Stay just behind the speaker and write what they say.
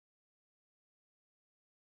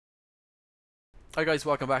Hi guys,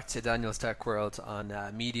 welcome back to Daniel's Tech World on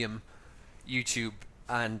Medium, YouTube,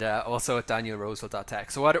 and also at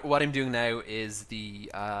danielrosehill.tech. So what I'm doing now is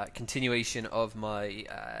the continuation of my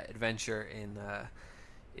adventure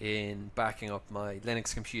in backing up my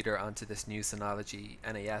Linux computer onto this new Synology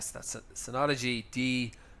NAS. That's Synology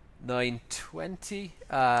D920.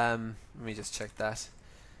 Let me just check that.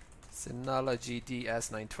 Synology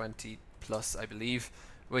DS920 Plus, I believe,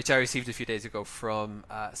 which I received a few days ago from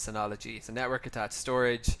Synology. It's a network attached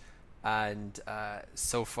storage, and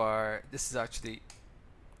so far, this is actually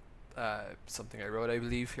something I wrote, I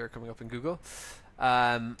believe, here coming up in Google.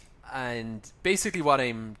 Um, and basically, what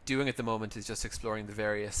I'm doing at the moment is just exploring the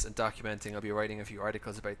various and documenting. I'll be writing a few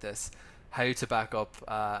articles about this, how to back up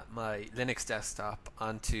my Linux desktop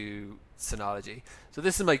onto Synology. So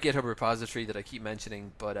this is my GitHub repository that I keep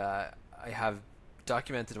mentioning, but I have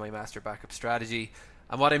documented my master backup strategy.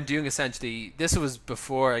 And what I'm doing essentially, this was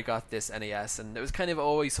before I got this NAS, and it was kind of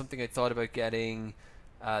always something I thought about getting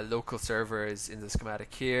local servers in the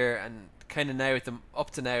schematic here, and kind of now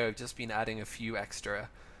up to now I've just been adding a few extra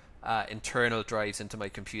internal drives into my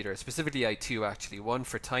computer, specifically I2 actually. One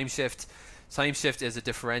for timeshift. Timeshift is a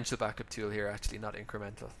differential backup tool here, actually, not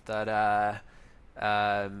incremental, that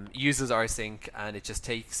uses rsync, and it just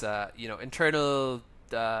takes internal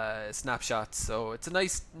snapshots. So it's a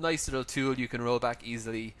nice little tool you can roll back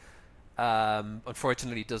easily.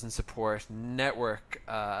 Unfortunately, it doesn't support network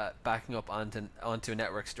backing up onto a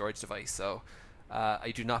network storage device. So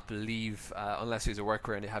I do not believe, unless there's a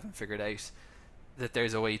workaround they haven't figured out, that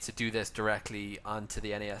there's a way to do this directly onto the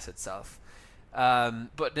NAS itself.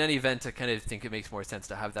 But in any event, I kind of think it makes more sense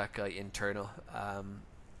to have that guy internal.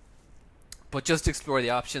 But just to explore the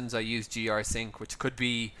options, I use rsync, which could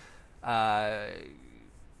be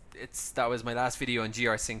that was my last video, and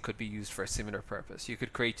rsync could be used for a similar purpose. You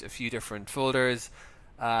could create a few different folders.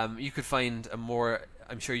 You could find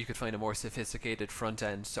I'm sure you could find a more sophisticated front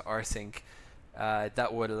end to rsync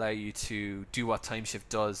that would allow you to do what timeshift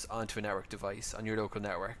does onto a network device on your local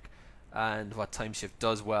network. And what timeshift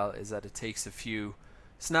does well is that it takes a few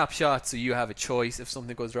snapshots, so you have a choice. If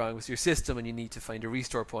something goes wrong with your system and you need to find a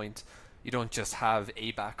restore point, you don't just have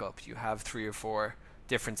a backup, you have 3 or 4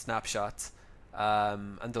 different snapshots,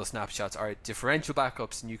 and those snapshots are differential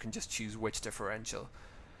backups, and you can just choose which differential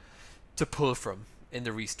to pull from in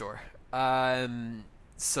the restore.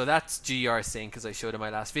 So that's rsync, as I showed in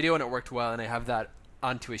my last video, and it worked well, and I have that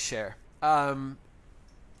onto a share. Now,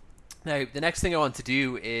 the next thing I want to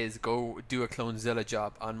do is go do a Clonezilla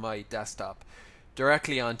job on my desktop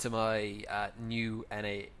directly onto my new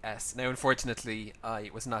NAS. Now, unfortunately,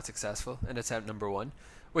 I was not successful in attempt number 1,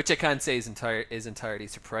 which I can't say is entirely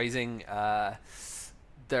surprising.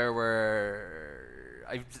 There were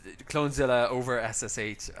Clonezilla over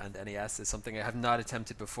SSH and NAS is something I have not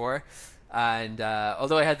attempted before, and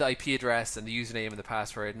although I had the IP address and the username and the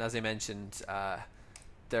password, and as I mentioned,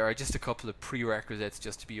 there are just a couple of prerequisites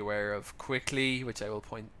just to be aware of quickly, which I will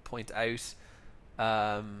point out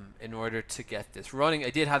in order to get this running.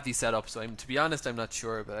 I did have these set up, so to be honest, I'm not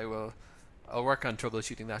sure, but I'll work on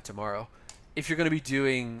troubleshooting that tomorrow. If you're going to be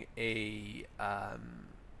doing a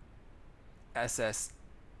SSH,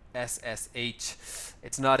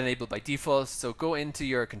 it's not enabled by default. So go into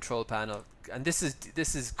your control panel, and this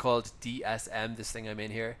is called DSM. This thing I'm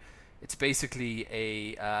in here, it's basically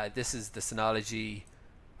this is the Synology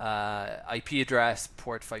IP address,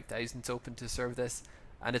 port 5000 is open to serve this,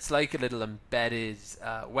 and it's like a little embedded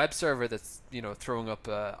web server that's throwing up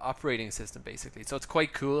a operating system basically. So it's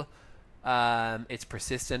quite cool. It's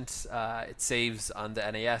persistent. It saves on the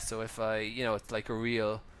NAS. So if it's like a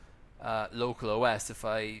real local OS. If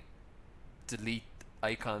I delete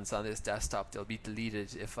icons on this desktop, they'll be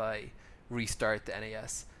deleted if I restart the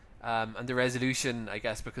NAS. And the resolution, I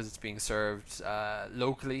guess, because it's being served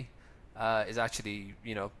locally, is actually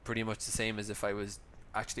pretty much the same as if I was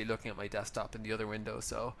actually looking at my desktop in the other window.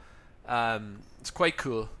 So it's quite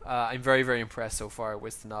cool. I'm very, very impressed so far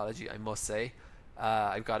with Synology, I must say.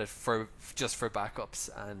 I've got it just for backups,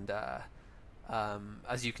 and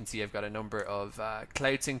as you can see, I've got a number of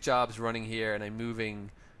cloud sync jobs running here, and I'm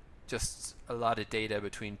moving just a lot of data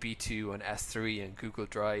between B2 and S3 and Google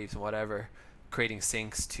Drives and whatever, creating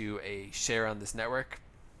syncs to a share on this network.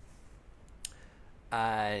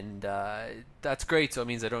 And that's great. So it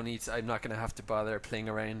means I'm not going to have to bother playing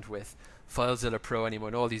around with FileZilla Pro anymore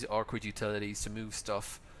and all these awkward utilities to move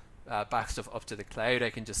stuff, back stuff up to the cloud. I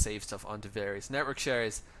can just save stuff onto various network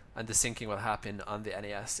shares, and the syncing will happen on the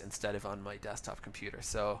NAS instead of on my desktop computer.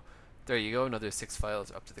 So there you go, another 6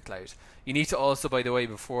 files up to the cloud. You need to also, by the way,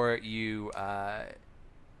 before you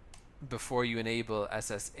enable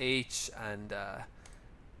SSH and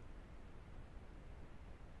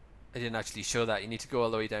I didn't actually show that. You need to go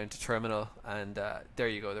all the way down to terminal, and there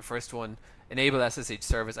you go. The first one, enable SSH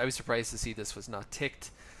service. I was surprised to see this was not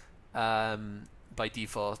ticked by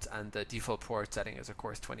default, and the default port setting is of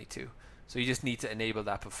course 22. So you just need to enable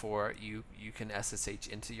that before you can SSH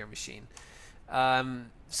into your machine.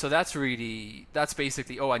 So that's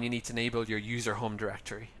basically, oh, and you need to enable your user home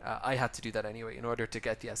directory. I had to do that anyway in order to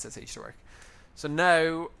get the SSH to work. So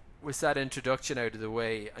now, with that introduction out of the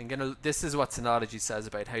way, this is what Synology says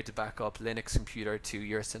about how to back up Linux computer to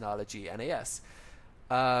your Synology NAS.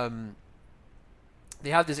 They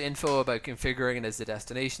have this info about configuring it as the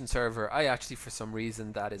destination server. I actually, for some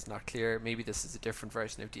reason, that is not clear. Maybe this is a different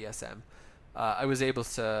version of DSM. I was able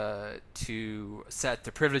to set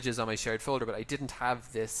the privileges on my shared folder, but I didn't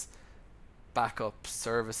have this backup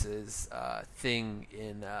services thing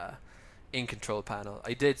in control panel.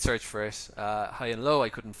 I did search for it high and low. I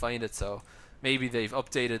couldn't find it, so maybe they've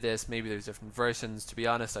updated this. Maybe there's different versions. To be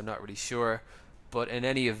honest, I'm not really sure. But in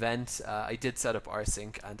any event, I did set up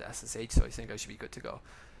rsync and SSH, so I think I should be good to go.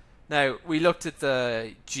 Now, we looked at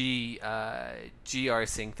the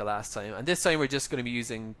rsync the last time, and this time we're just going to be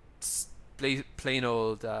using plain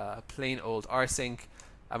old rsync.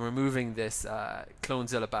 I'm removing this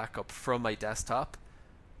Clonezilla backup from my desktop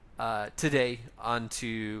today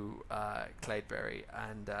onto Cloudberry,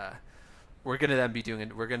 and we're going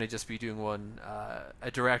to just be doing one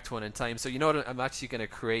a direct one in time. So you know what I'm actually going to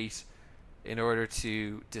create in order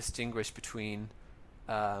to distinguish between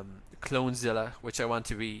Clonezilla, which I want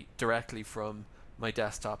to be directly from my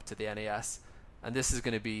desktop to the NAS, and this is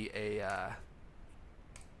going to be a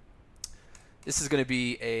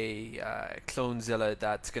Clonezilla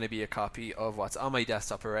that's going to be a copy of what's on my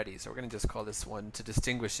desktop already. So we're going to just call this one, to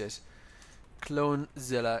distinguish it,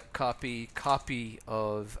 Clonezilla copy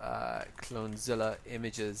of Clonezilla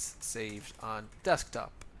images saved on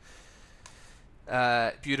desktop.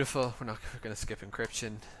 Beautiful. We're going to skip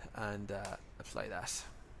encryption and apply that.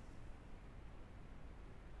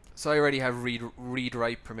 So I already have read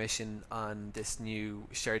write permission on this new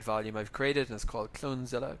shared volume I've created, and it's called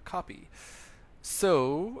Clonezilla copy.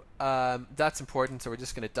 So that's important. So we're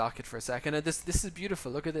just going to dock it for a second. And this is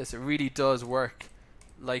beautiful. Look at this. It really does work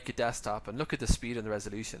like a desktop, and look at the speed and the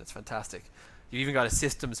resolution. It's fantastic. You've even got a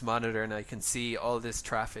systems monitor, and I can see all this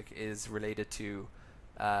traffic is related to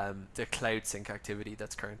the cloud sync activity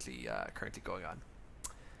that's currently going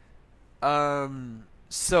on.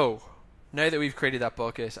 So now that we've created that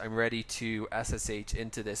bucket, I'm ready to SSH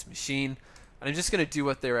into this machine, and I'm just going to do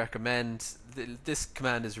what they recommend. This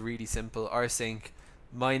command is really simple: rsync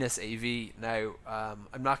 -av. Now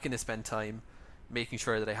I'm not going to spend time making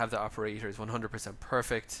sure that I have the operators 100%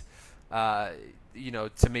 perfect. You know,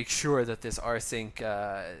 to make sure that this rsync,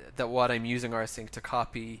 that what I'm using rsync to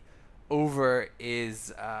copy over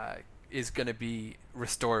is going to be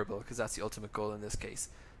restorable, because that's the ultimate goal in this case.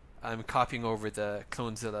 I'm copying over the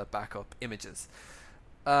Clonezilla backup images.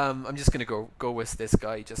 I'm just going to go with this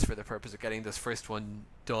guy just for the purpose of getting this first one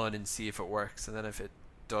done and see if it works, and then if it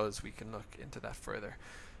does, we can look into that further.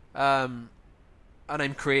 And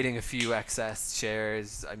I'm creating a few excess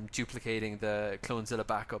shares. I'm duplicating the Clonezilla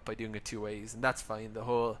backup by doing it 2 ways, and that's fine.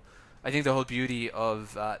 I think the whole beauty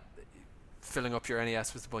of filling up your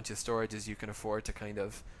NAS with a bunch of storage is you can afford to kind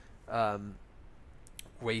of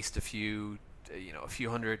waste a few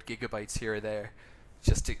hundred gigabytes here or there,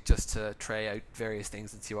 just to try out various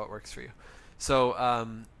things and see what works for you. So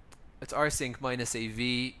it's rsync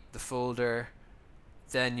 -av, the folder,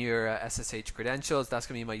 then your SSH credentials. That's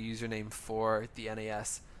going to be my username for the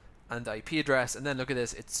NAS, and the IP address. And then look at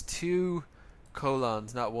this, it's 2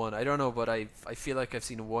 colons, not 1. I don't know, but I feel like I've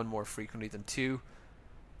seen 1 more frequently than 2.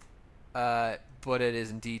 But it is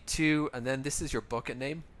indeed 2. And then this is your bucket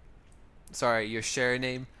name, sorry, your share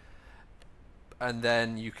name, and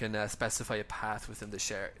then you can specify a path within the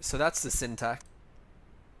share. So that's the syntax.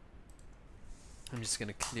 I'm just going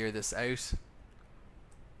to clear this out,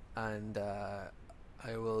 and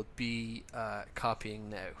I will be copying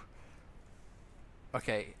now.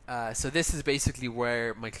 Okay, so this is basically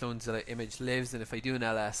where my Clonezilla image lives, and if I do an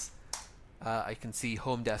ls, I can see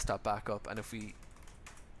home desktop backup, and if we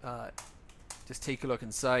just take a look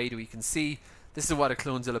inside, we can see this is what a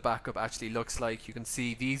Clonezilla backup actually looks like. You can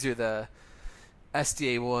see these are the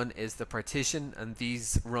SDA1 is the partition, and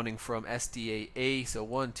these running from SDA-A, so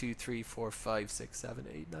 1, 2, 3, 4, 5, 6, 7,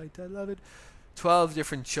 8, 9, 10, 11, 12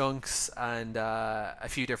 different chunks, and a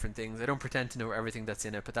few different things. I don't pretend to know everything that's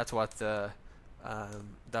in it, but that's what the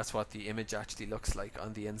image actually looks like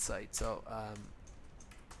on the inside. So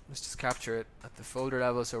let's just capture it at the folder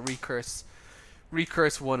level. So recurse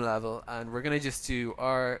 1 level, and we're gonna just do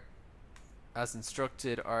as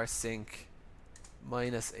instructed rsync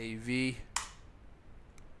minus AV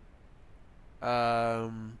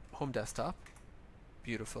home desktop.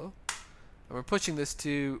 Beautiful. And we're pushing this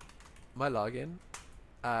to my login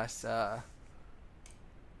at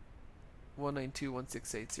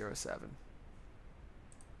 192.168.0.7.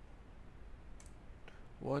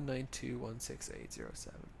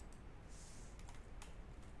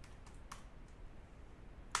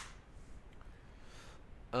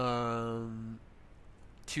 192.168.0.7.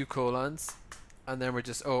 Two colons, and then we're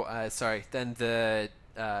just sorry. Then the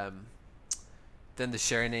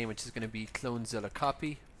share name, which is going to be Clonezilla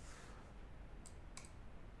copy.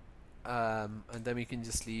 And then we can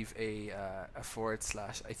just leave a forward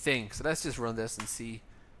slash, I think. So let's just run this and see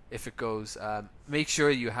if it goes. Make sure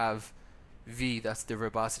you have V, that's the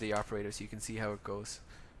verbosity operator, so you can see how it goes.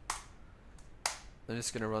 I'm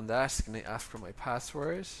just going to run that. It's going to ask for my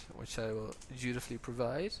password, which I will dutifully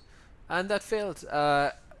provide. And that failed.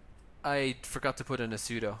 I forgot to put in a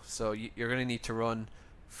sudo, so you're going to need to run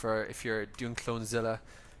for, if you're doing Clonezilla, it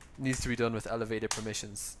needs to be done with elevated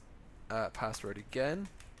permissions. Password again.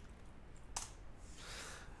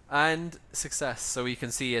 And success. So we can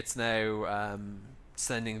see it's now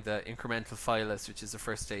sending the incremental file list, which is the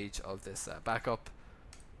first stage of this backup.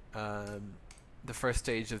 The first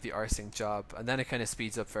stage of the rsync job, and then it kind of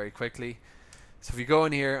speeds up very quickly. So if we go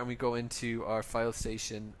in here and we go into our file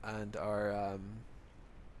station and our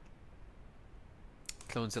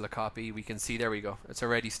Clonezilla copy, we can see, there we go, it's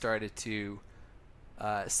already started to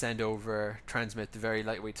send over, transmit the very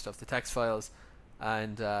lightweight stuff, the text files,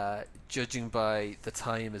 and judging by the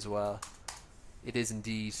time as well, it is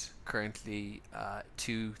indeed currently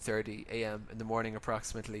 2:30 a.m. in the morning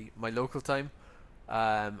approximately, my local time,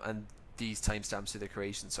 and these timestamps are the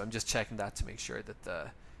creation, so I'm just checking that to make sure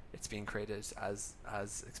that it's being created as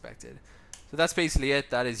expected. So that's basically it.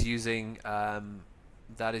 That is using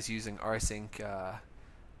rsync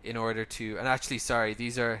in order to, and actually, sorry,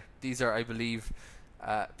 these are I believe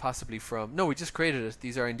possibly from, no, we just created it.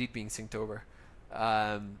 These are indeed being synced over.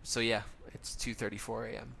 So yeah, it's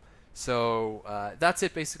 2:34 a.m. So that's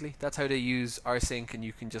it basically. That's how to use rsync, and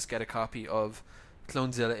you can just get a copy of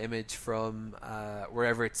Clonezilla image from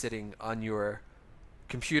wherever it's sitting on your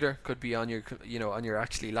computer, could be on your on your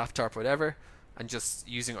actually laptop or whatever, and just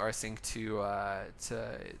using rsync to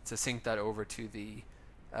sync that over to the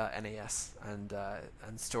NAS and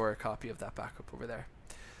store a copy of that backup over there.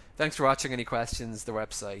 Thanks for watching. Any questions? The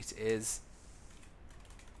website is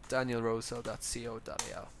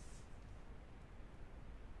danielrosehill.co.al.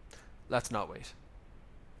 Let's not wait.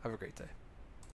 Have a great day.